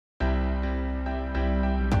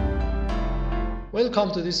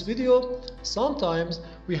Welcome to this video. Sometimes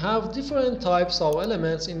we have different types of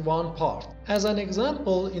elements in one part. As an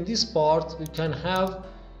example, in this part we can have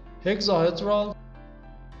hexahedral,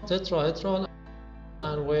 tetrahedral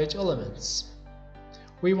and wedge elements.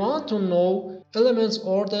 We want to know elements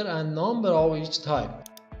order and number of each type.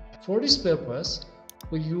 For this purpose,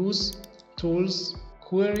 we use tools,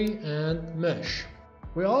 query and mesh.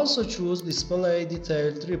 We also choose display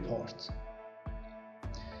detailed report.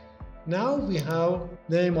 Now we have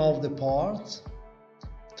name of the part,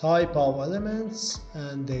 type of elements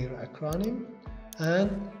and their acronym, and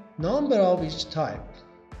number of each type.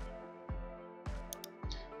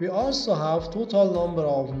 We also have total number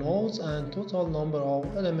of nodes and total number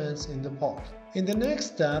of elements in the part. In the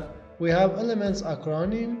next step, we have elements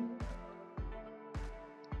acronym,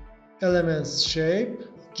 elements shape,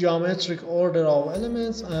 geometric order of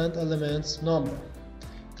elements, and elements number.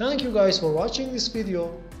 Thank you guys for watching this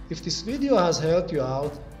video. If this video has helped you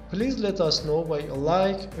out, please let us know by a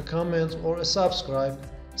like, a comment or a subscribe.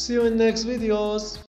 See you in next videos.